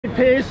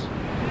Pierce.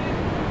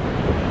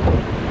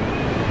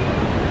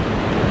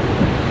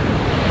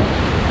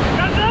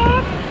 Guns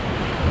up!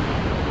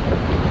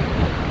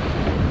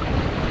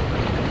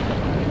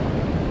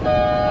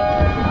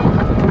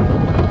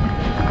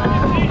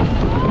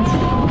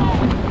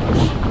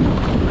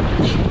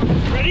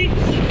 Ready?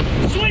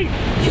 Swing!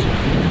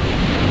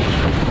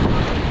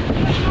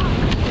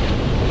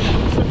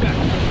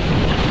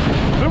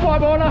 Good white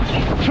border.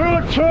 Through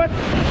it.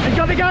 And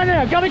gotta go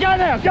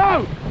now,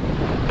 go!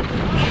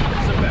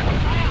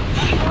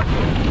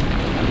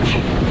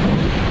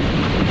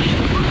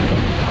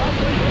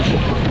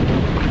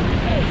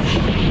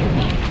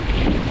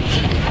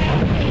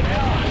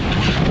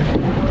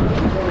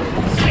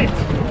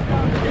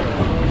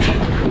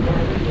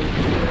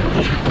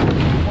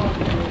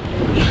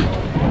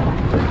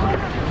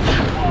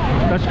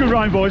 That's good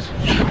rowing, boys.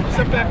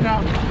 Sit back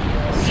now.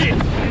 Sit.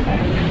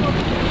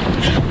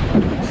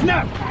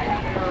 Snap.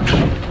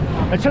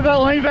 Let's have that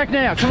lean back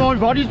now. Come on,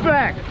 body's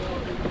back.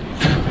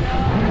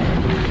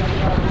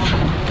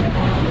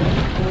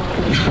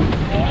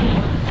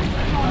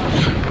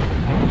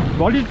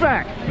 Body's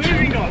back.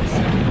 Moving knots.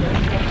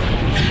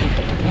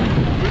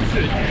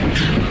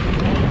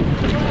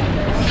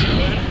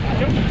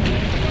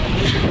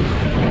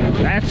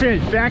 That's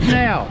it. Back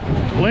now.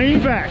 Lean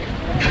back.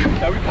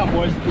 There we come,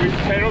 boys. We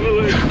turn on the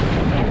loop.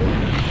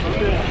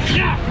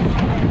 Yeah.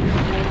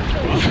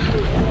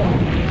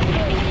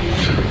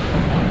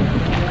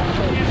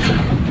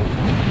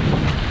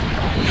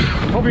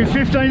 Probably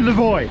 15 to the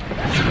buoy.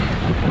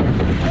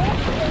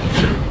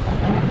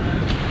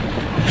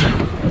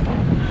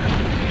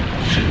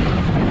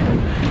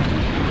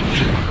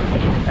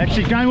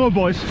 Actually, going well,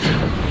 boys.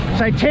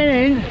 Say 10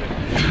 in.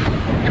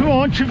 Come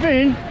on, chip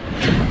in.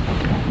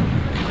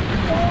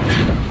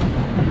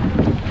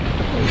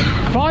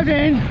 5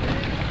 in.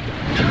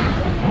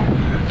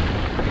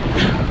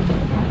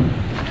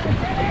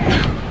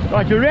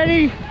 Right, you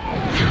ready?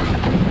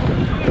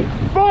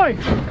 Boy!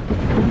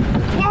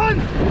 1.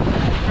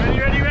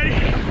 Ready.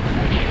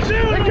 2.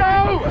 Let go!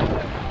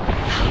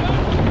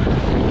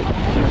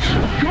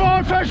 Come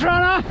on, first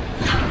runner!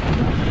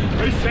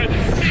 Reset.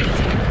 Sit.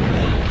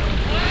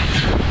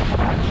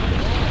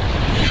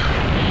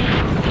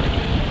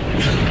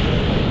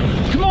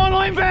 Come on,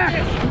 lean back!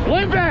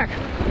 Lean back!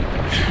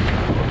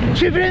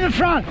 Chip it in the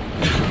front!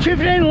 Chip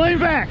it in, lean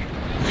back!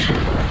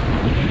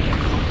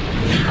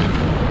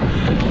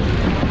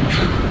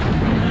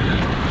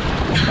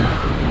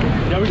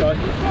 There we go.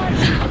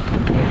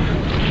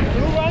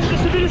 Little run,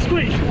 just a bit of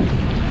squeeze.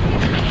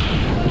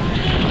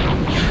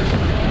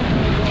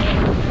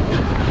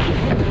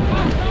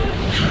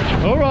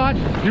 All right,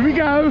 here we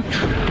go.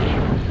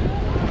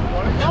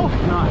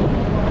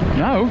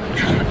 No.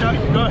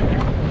 Go.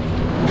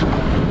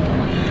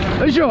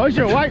 Is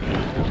your wait.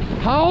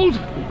 Hold.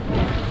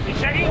 You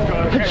checking?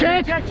 To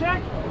check.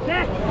 Check.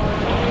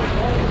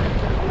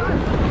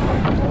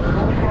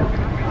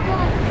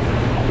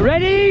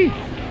 Ready?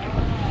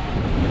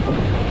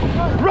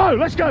 Row,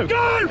 let's go.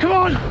 Go! Come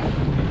on.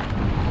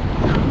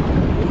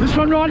 This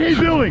one right here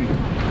building.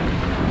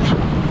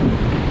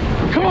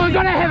 Come on,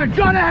 gotta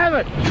have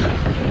it.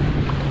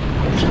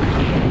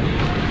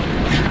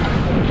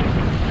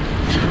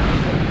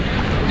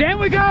 Down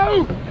we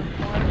go.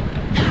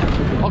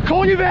 I'll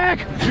call you back.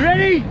 You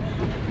ready?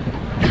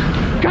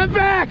 Come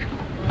back.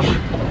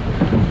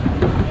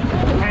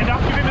 Hand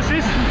up, give him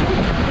assist.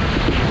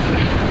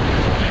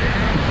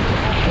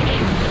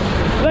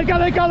 Let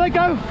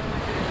go.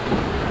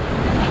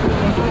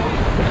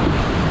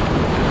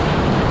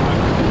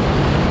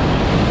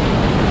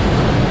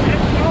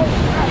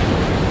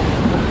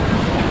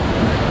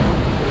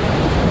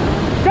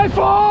 Go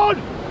forward.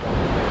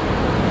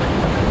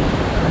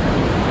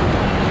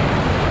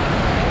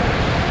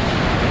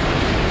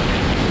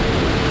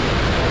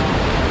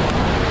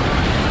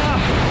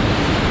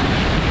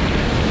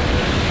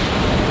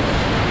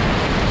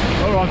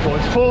 All right,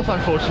 boys. 4th,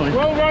 unfortunately.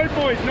 Well rowed,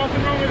 boys.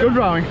 Nothing wrong with it. Good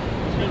rowing.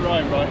 Good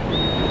rowing, bro.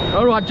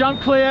 All right,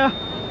 jump clear.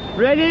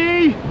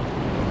 Ready?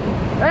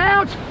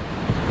 Out.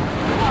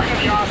 I got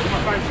the arse in my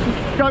face.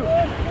 Go.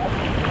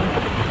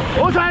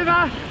 All's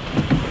over.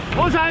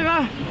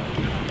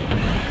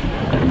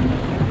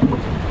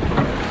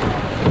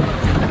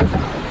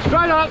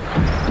 Straight up.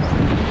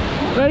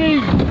 Ready,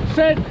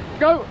 set,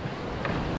 go.